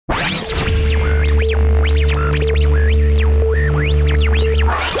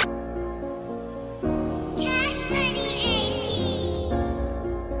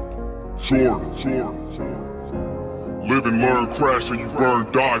and you burn,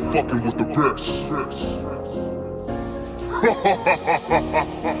 die, fucking with the best.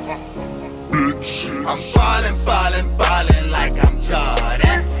 Bitch. I'm ballin' like I'm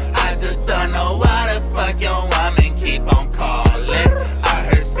Jordan. I just don't know why the fuck your woman keep on calling. I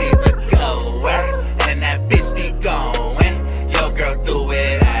heard she's a goer, and that bitch be going. Your girl threw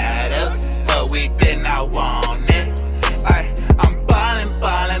it at us, but we did not want it. I'm ballin'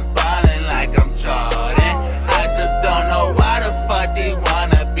 like I'm Jordan. I just don't know why the fuck these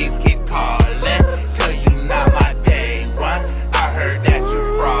wannabes keep calling. Cause you not my day one. I heard that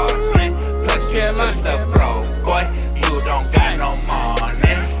you fraudulent. Plus you just a broke boy. You don't got no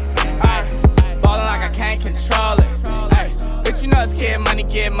money. Ballin' like I can't control it. But you know it's Kid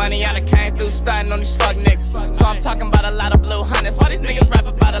Money. I done came through stuntin' on these fuck niggas. So I'm talking about a lot of blue hunters. Why these niggas rap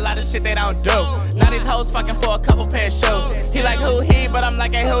about a lot of shit they don't do? Now these hoes fucking for a couple pair of shoes. He like who he, but I'm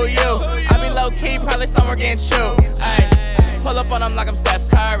like, hey, who you? I be low key, probably somewhere getting chewed. Pull up on them like I'm Steph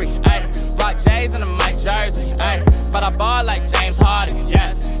Curry. Rock J's in a Mike jersey. But I ball like James Harden,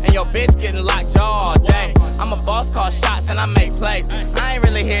 yes. And your bitch getting locked jaw all day. I'm a boss, call shots and I make plays. I ain't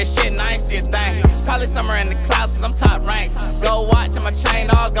really hear shit and I ain't see a thing. Probably somewhere in the clouds cause I'm top ranked. Gold watch and my chain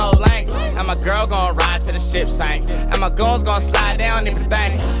all gold length. And my girl gon' ride till the ship sank. And my goons gon' slide down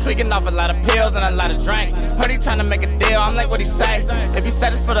everything. Tweaking off a lot of pills and a lot of drink. Heard he tryna make a deal, I'm like what he say. If he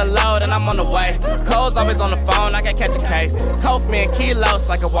said it's for the low, then I'm on the way. Cole's always on the phone, I can catch a case. Kofi and Keelos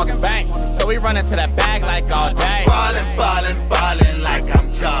like a walking bank. So we run into that bag like all day. Ballin' like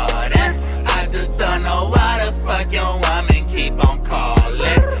I'm Jordan. I just don't know why the fuck your woman keep on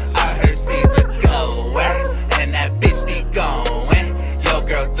calling. I heard she's a goer, and that bitch be going. Your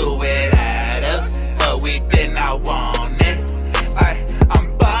girl threw it at us, but we did not want it.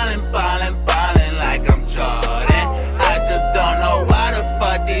 I'm ballin' like I'm Jordan. I just don't know why the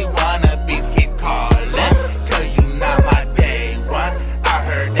fuck these wannabes keep calling. Cause you not my day one. I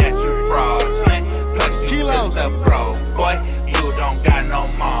heard that you fraudulent. Plus you just a broke boy. You don't got no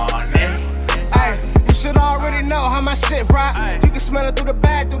money. You should already know how my shit rock. You can smell it through the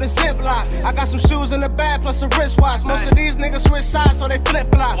bag, through the ziplock. I got some shoes in the bag plus a wristwatch. Most of these niggas switch sides so they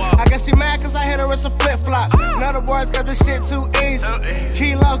flip-flop. I guess he mad cause I hit her with some flip-flop. In other words, cause the shit too easy.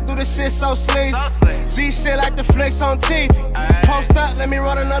 Kilos do the shit so sleazy. G shit like the flicks on TV. Post up, let me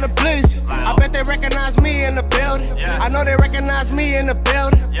roll another bleezy. I bet they recognize me in the building. I know they recognize me in the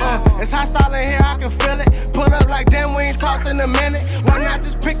building. It's hostile in here, I can feel it. Pull up like damn, we ain't talked in a minute. Why not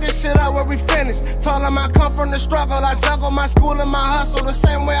just pick this shit up where we finish? Told them I come from the struggle. I juggle my school and my hustle the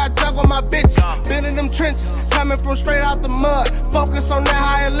same way I juggle my bitches. Been in them trenches, coming from straight out the mud. Focus on that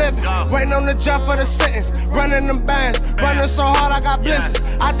higher living. Waiting on the jump for the sentence. Running them bands, running so hard I got blisters.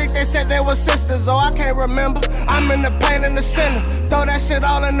 I think they said they were sisters, oh I can't remember. I'm in the pain in the center. Throw that shit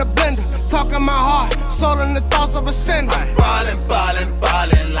all in the blender. Talking my heart, soul and the thoughts of a sinner. I'm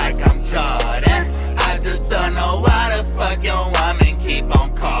ballin' like I'm Jordan. I just don't know why the fuck your woman keep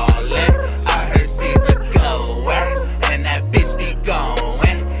on calling. I heard she's a goer, and that bitch be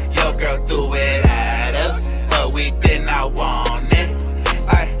going. Your girl threw it at us, but we did not want it.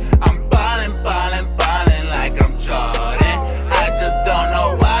 I'm ballin' like I'm Jordan. I just don't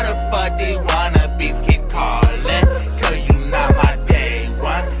know why the fuck these wannabes keep calling. Cause you not my day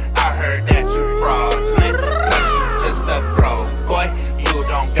one. I heard that you fraudulent. Cause you just a broke boy. You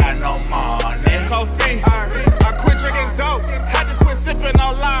don't got no money. Kofi, I quit drinking dope. Had to quit sipping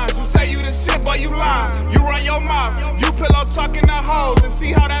on lines. You say you the shit, boy, you lying. You run your mouth. You pillow talking the hoes and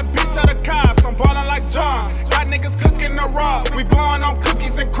see how that bitch tell the cops. I'm ballin' like John. Got niggas cooking the raw. We blowing on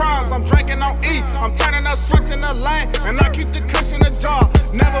cookies and crumbs. I'm drinking on E. I'm turning up, switching the lane, and I keep the cushion the jaw.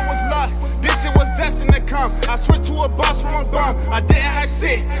 Never was luck. This shit was destined to come. I switched to a boss from a bum. I didn't have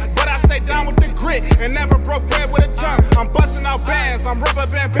shit, but I stayed down with the grit and never broke bread with a jump. I'm busting out bands. I'm rubber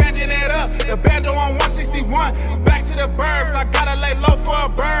banding it up. The bando on 161. Back to the burbs. I gotta lay low for a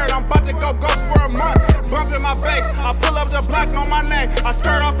bird. I'm about to go ghost for a month. Bumping my bass. I pull up the block on my name. I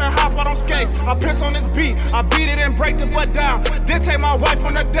skirt off and hop out on skates. I piss on this beat. I beat it and break the butt down. Then take my wife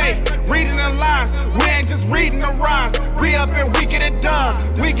on a date. Reading the lines. We ain't just reading the rhymes. We up and we get it done.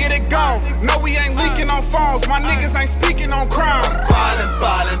 We get it gone. No, we ain't leaking on phones. My niggas ain't speaking on crime.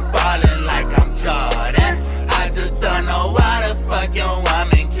 I'm ballin' like I'm Jordan. I just don't know why the fuck your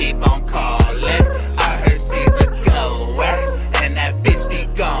woman keep on calling.